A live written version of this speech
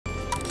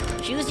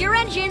Choose your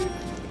engine.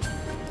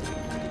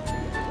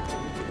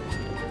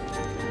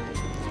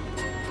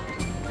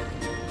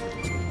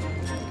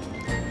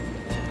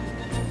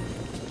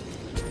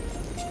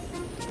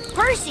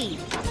 Percy!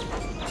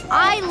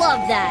 I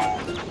love that.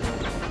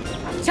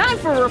 Time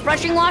for a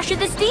refreshing wash of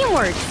the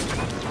Steamworks.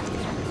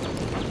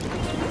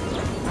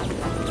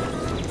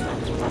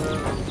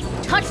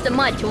 Touch the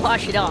mud to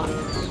wash it off.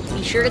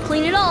 Be sure to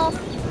clean it all.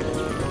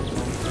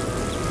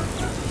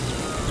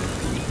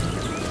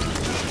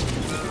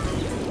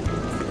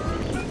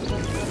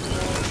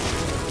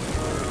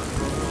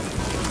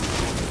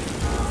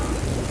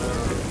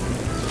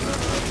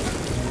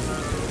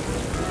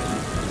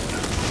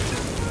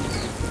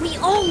 We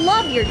all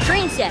love your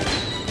train set.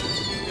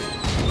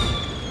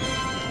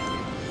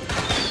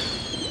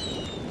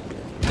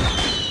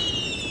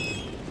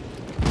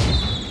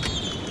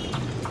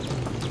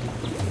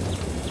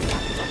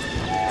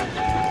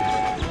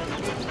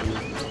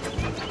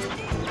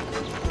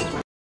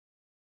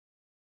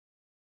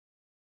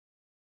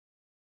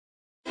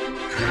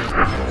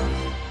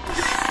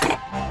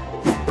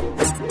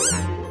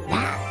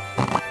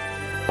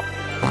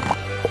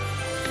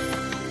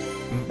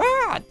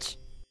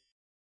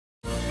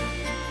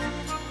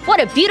 What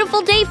a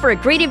beautiful day for a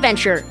great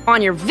adventure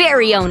on your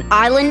very own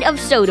Island of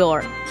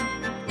Sodor.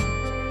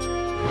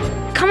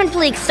 Come and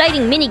play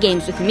exciting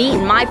mini-games with me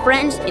and my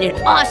friends in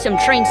an awesome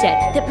train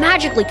set that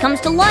magically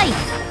comes to life.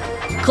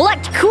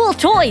 Collect cool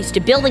toys to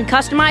build and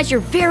customize your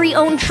very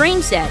own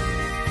train set.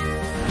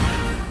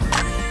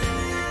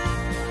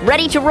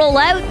 Ready to roll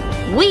out?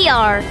 We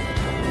are!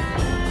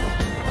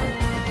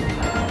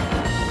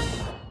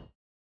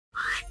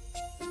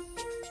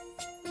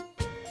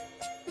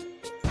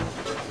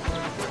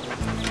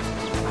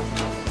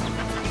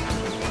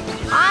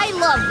 I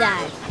love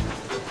that!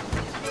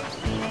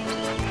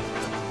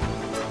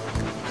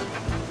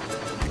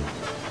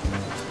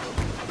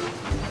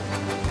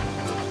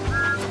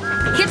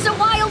 It's a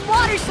wild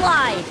water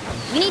slide!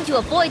 We need to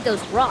avoid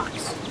those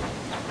rocks.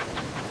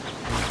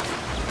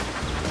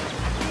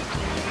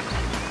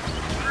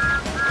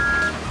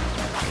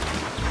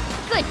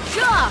 Good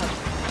job!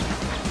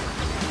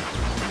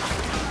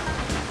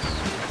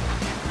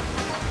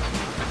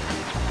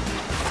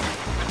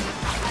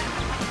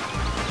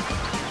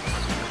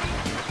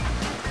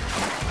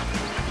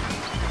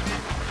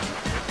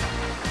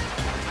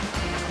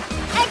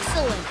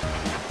 Excellent!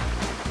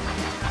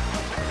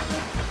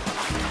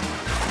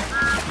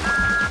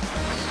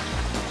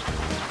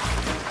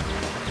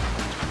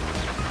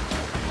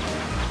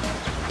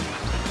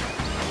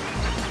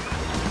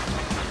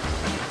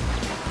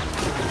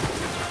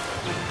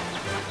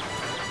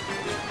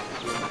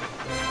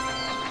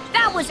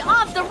 That was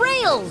off the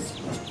rails!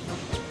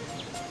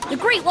 The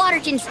Great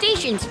Waterton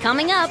Station's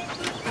coming up.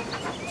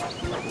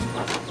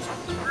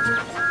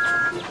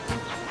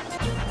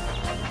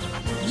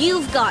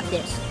 You've got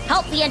this.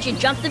 Help the engine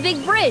jump the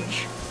big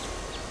bridge.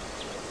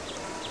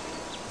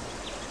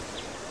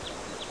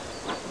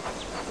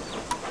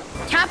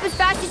 Tap as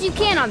fast as you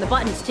can on the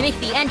buttons to make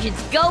the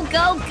engines go,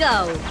 go,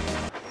 go.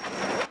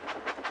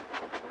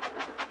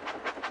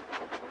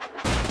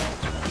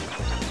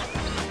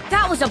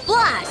 That was a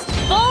blast!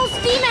 Full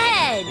steam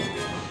ahead!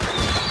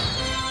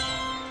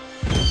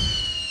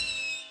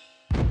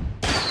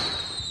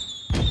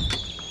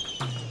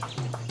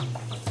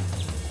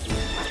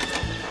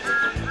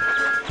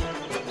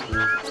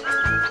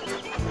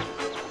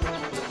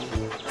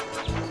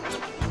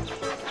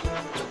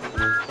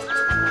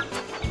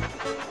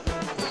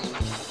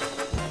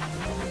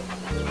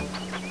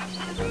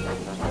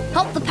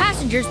 Help the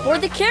passengers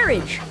board the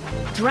carriage.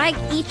 Drag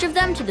each of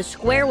them to the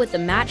square with the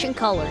matching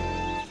color.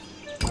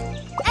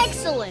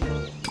 Excellent!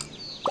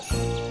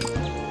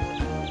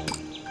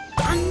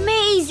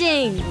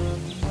 Amazing!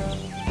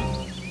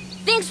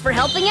 Thanks for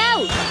helping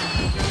out!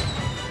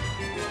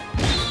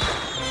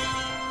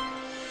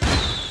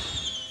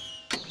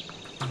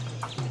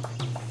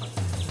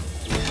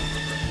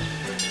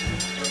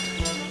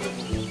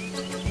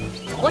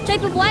 What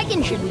type of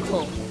wagon should we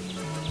pull?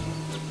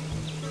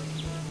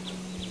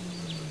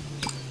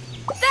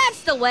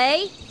 That's the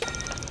way!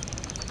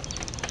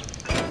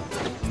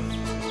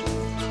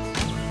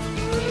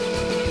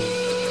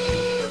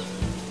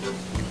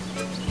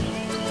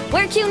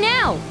 Where to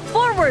now?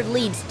 Forward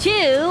leads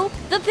to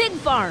the pig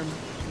farm.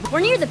 We're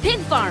near the pig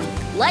farm.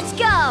 Let's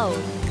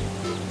go!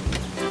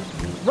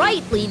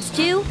 Right leads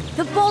to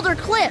the Boulder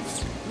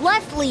Cliffs.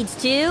 Left leads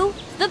to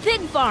the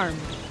pig farm.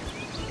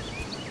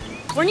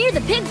 We're near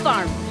the pig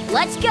farm.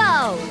 Let's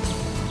go!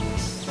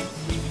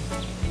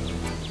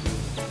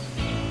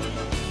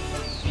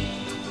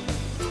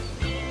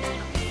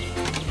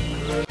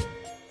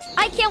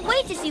 I can't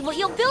wait to see what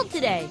you'll build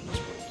today.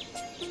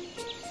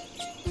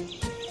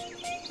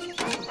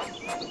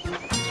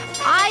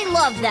 I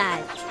love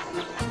that.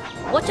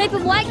 What type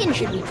of wagon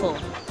should we pull?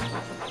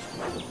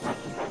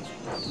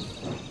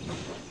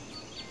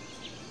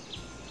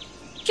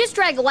 Just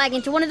drag a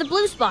wagon to one of the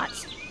blue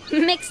spots.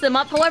 Mix them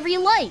up however you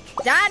like.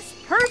 That's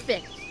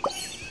perfect.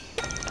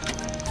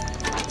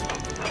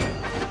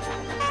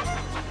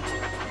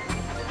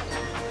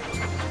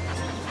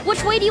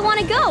 Which way do you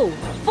want to go?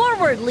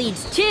 Forward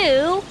leads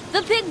to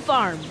the pig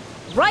farm.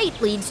 Right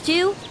leads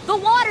to the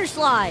water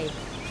slide.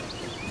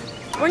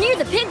 We're near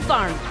the pig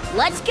farm.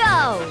 Let's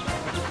go.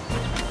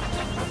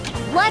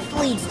 Left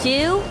leads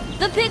to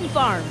the pig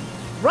farm.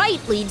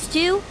 Right leads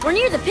to, we're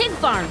near the pig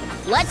farm.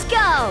 Let's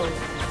go.